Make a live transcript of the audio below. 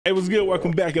Hey, what's good?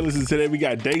 Welcome back. And listen, today we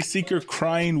got Dayseeker,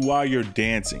 Crying While You're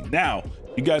Dancing. Now,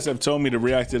 you guys have told me to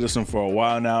react to this one for a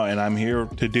while now, and I'm here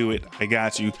to do it. I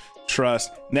got you. Trust.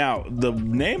 Now, the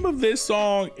name of this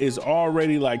song is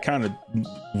already like kind of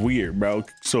weird, bro.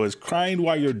 So it's Crying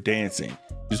While You're Dancing.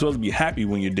 You're supposed to be happy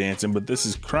when you're dancing, but this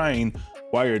is crying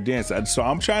while you're dancing. So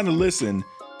I'm trying to listen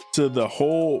to the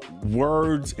whole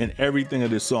words and everything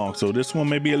of this song. So this one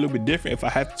may be a little bit different. If I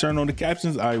have to turn on the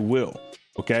captions, I will.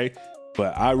 Okay.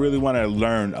 But I really want to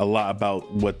learn a lot about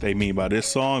what they mean by this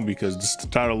song, because just the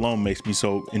title alone makes me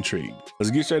so intrigued.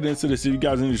 Let's get straight into this. If you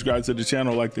guys didn't subscribe to the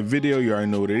channel, like the video, you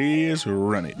already know what it is.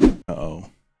 Run it. Uh-oh.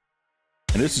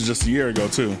 And this is just a year ago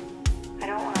too. I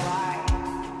don't want to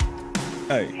lie.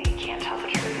 Hey. You can't tell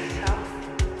the truth, so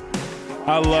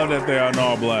I love that they are in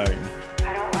all black.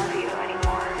 I don't love you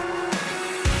anymore.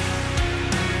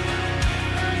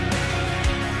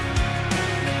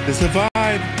 It's a vibe.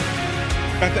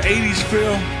 Got the 80s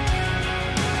feel.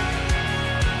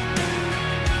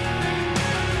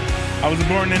 I was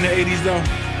born in the 80s though.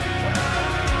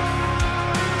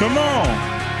 Come on.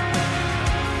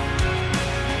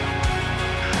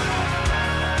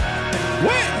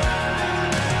 What?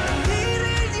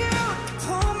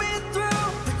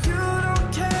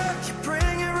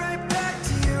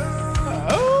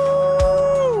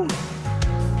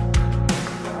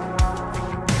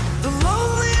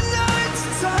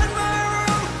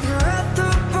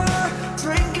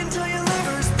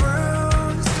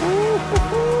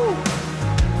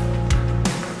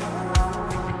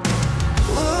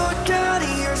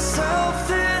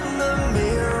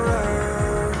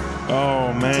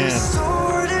 Oh man.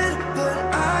 Distorted, but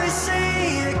I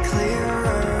see it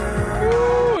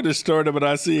clearer. Ooh, distorted, but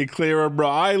I see it clearer, bro.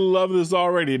 I love this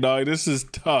already, dog. This is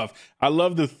tough. I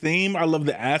love the theme. I love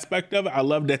the aspect of it. I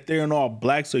love that they're in all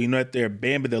black, so you know that they're a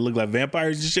band, but they look like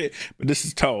vampires and shit. But this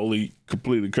is totally,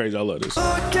 completely crazy. I love this.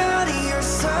 Look at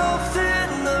yourself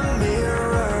in the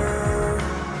mirror.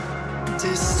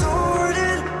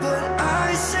 Distorted, but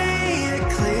I see it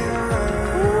clearer.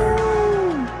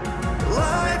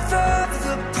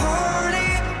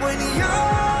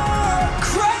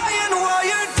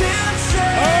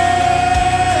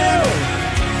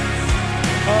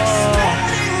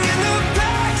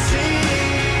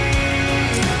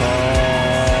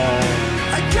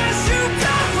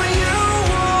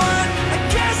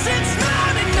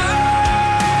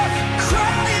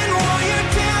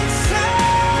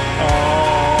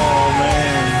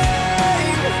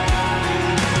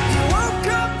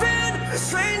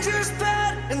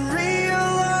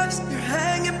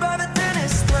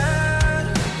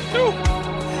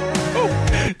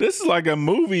 This is like a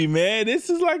movie, man. This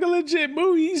is like a legit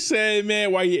movie. He said,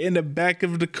 man, while you're in the back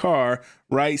of the car,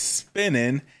 right,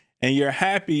 spinning, and you're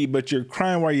happy, but you're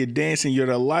crying while you're dancing. You're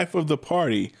the life of the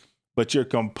party, but you're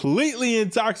completely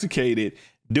intoxicated,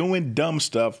 doing dumb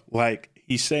stuff. Like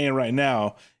he's saying right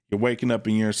now, you're waking up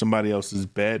and you're in somebody else's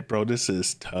bed. Bro, this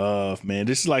is tough, man.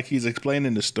 This is like he's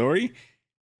explaining the story,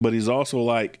 but he's also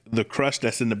like the crush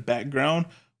that's in the background,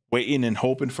 waiting and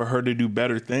hoping for her to do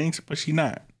better things, but she's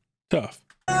not. Tough.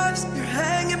 You're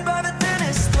hanging by the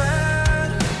thinnest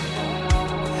thread.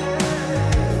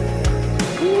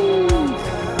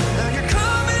 Now you're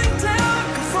coming down,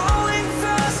 falling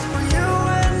fast. Where you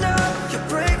end up, you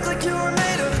break like you were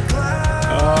made of glass.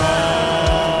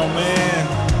 Oh man.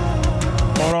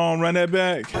 Hold on, run that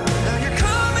back. Now you're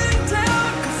coming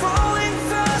down, falling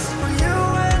fast. Where you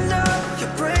end up, you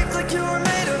break like you were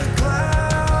made of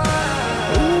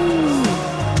glass. Ooh.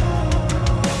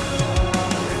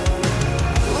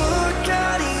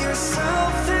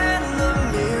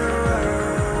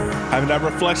 Having that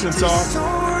reflection song.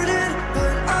 Distorted,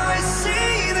 but I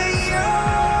see that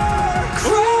you're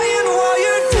crying while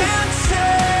you're dancing.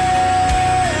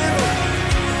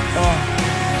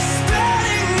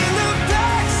 Spinning in the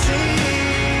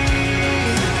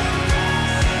backseat.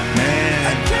 Man.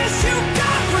 I guess you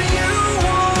got what you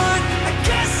want. I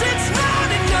guess it's not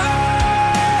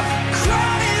enough.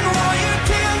 Crying while you're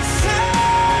dancing.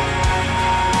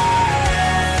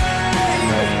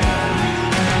 Man.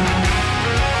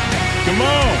 Come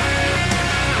on.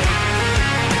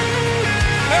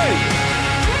 Hey.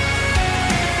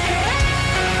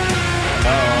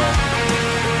 Uh-oh.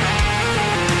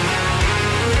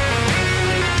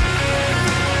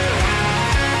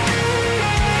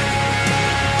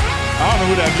 I don't know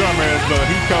who that drummer is, but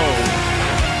he cold.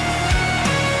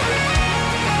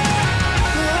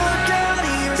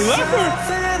 He left her.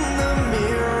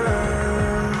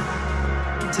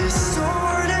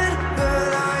 Distorted,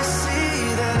 but I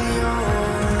see that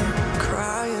you're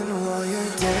crying while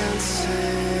you're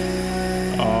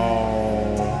dancing.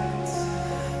 Oh.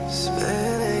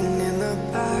 Spinning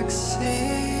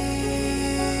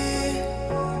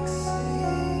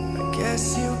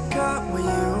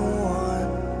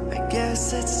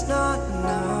Guess it's not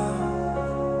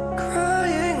enough.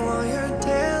 Crying while you're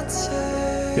dancing.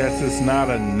 Guess it's not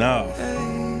enough.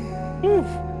 Oof.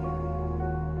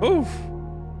 Oof.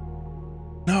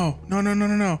 No.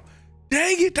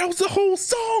 Dang it, that was the whole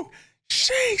song.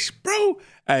 Sheesh, bro.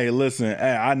 Hey, listen,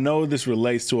 hey, I know this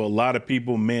relates to a lot of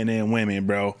people, men and women,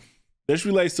 bro. This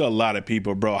relates to a lot of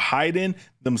people, bro. Hiding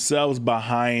themselves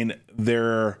behind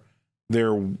their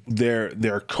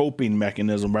coping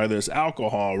mechanism, whether it's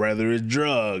alcohol, whether it's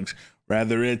drugs,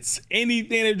 whether it's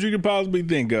anything that you could possibly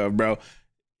think of, bro.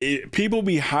 People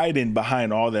be hiding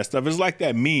behind all that stuff. It's like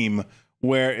that meme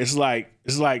where it's like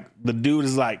the dude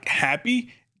is like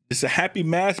happy. It's a happy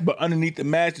mask, but underneath the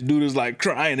mask, the dude is like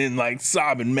crying and like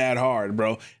sobbing mad hard,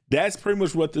 bro. That's pretty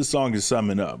much what this song is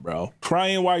summing up, bro.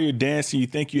 Crying while you're dancing, you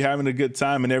think you're having a good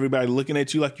time, and everybody looking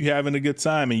at you like you're having a good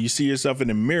time, and you see yourself in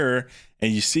the mirror,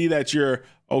 and you see that you're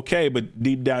okay, but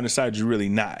deep down inside, you're really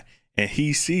not. And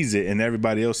he sees it, and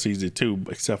everybody else sees it too,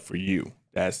 except for you.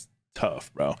 That's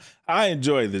tough, bro. I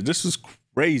enjoy this. This is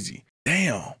crazy.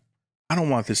 Damn. I don't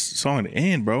want this song to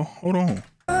end, bro. Hold on.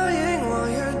 Crying while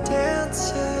you're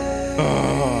dancing.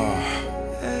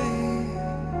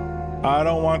 I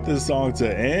don't want this song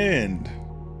to end.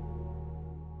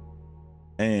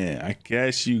 Man, I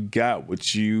guess you got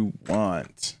what you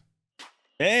want.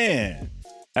 Man,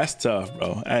 that's tough,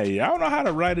 bro. Hey, I don't know how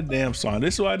to write a damn song.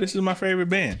 This is why this is my favorite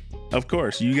band. Of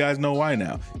course, you guys know why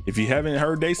now. If you haven't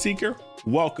heard Dayseeker,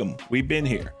 welcome. We've been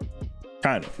here.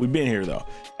 Kind of. We've been here though.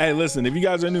 Hey, listen, if you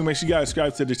guys are new, make sure you guys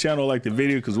subscribe to the channel, like the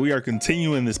video, because we are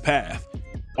continuing this path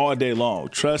all day long.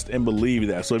 Trust and believe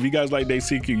that. So if you guys like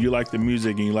Dayseeker, you like the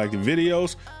music and you like the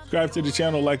videos, subscribe to the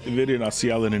channel, like the video, and I'll see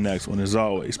y'all in the next one. As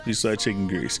always, peace out, chicken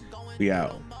grease. We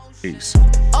out. Peace.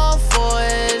 All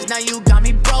fours, now you got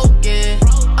me broken.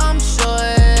 I'm sure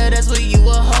that's what you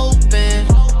were hoping.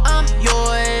 I'm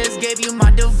yours, gave you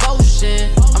my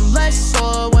devotion. I'm less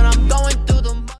sure when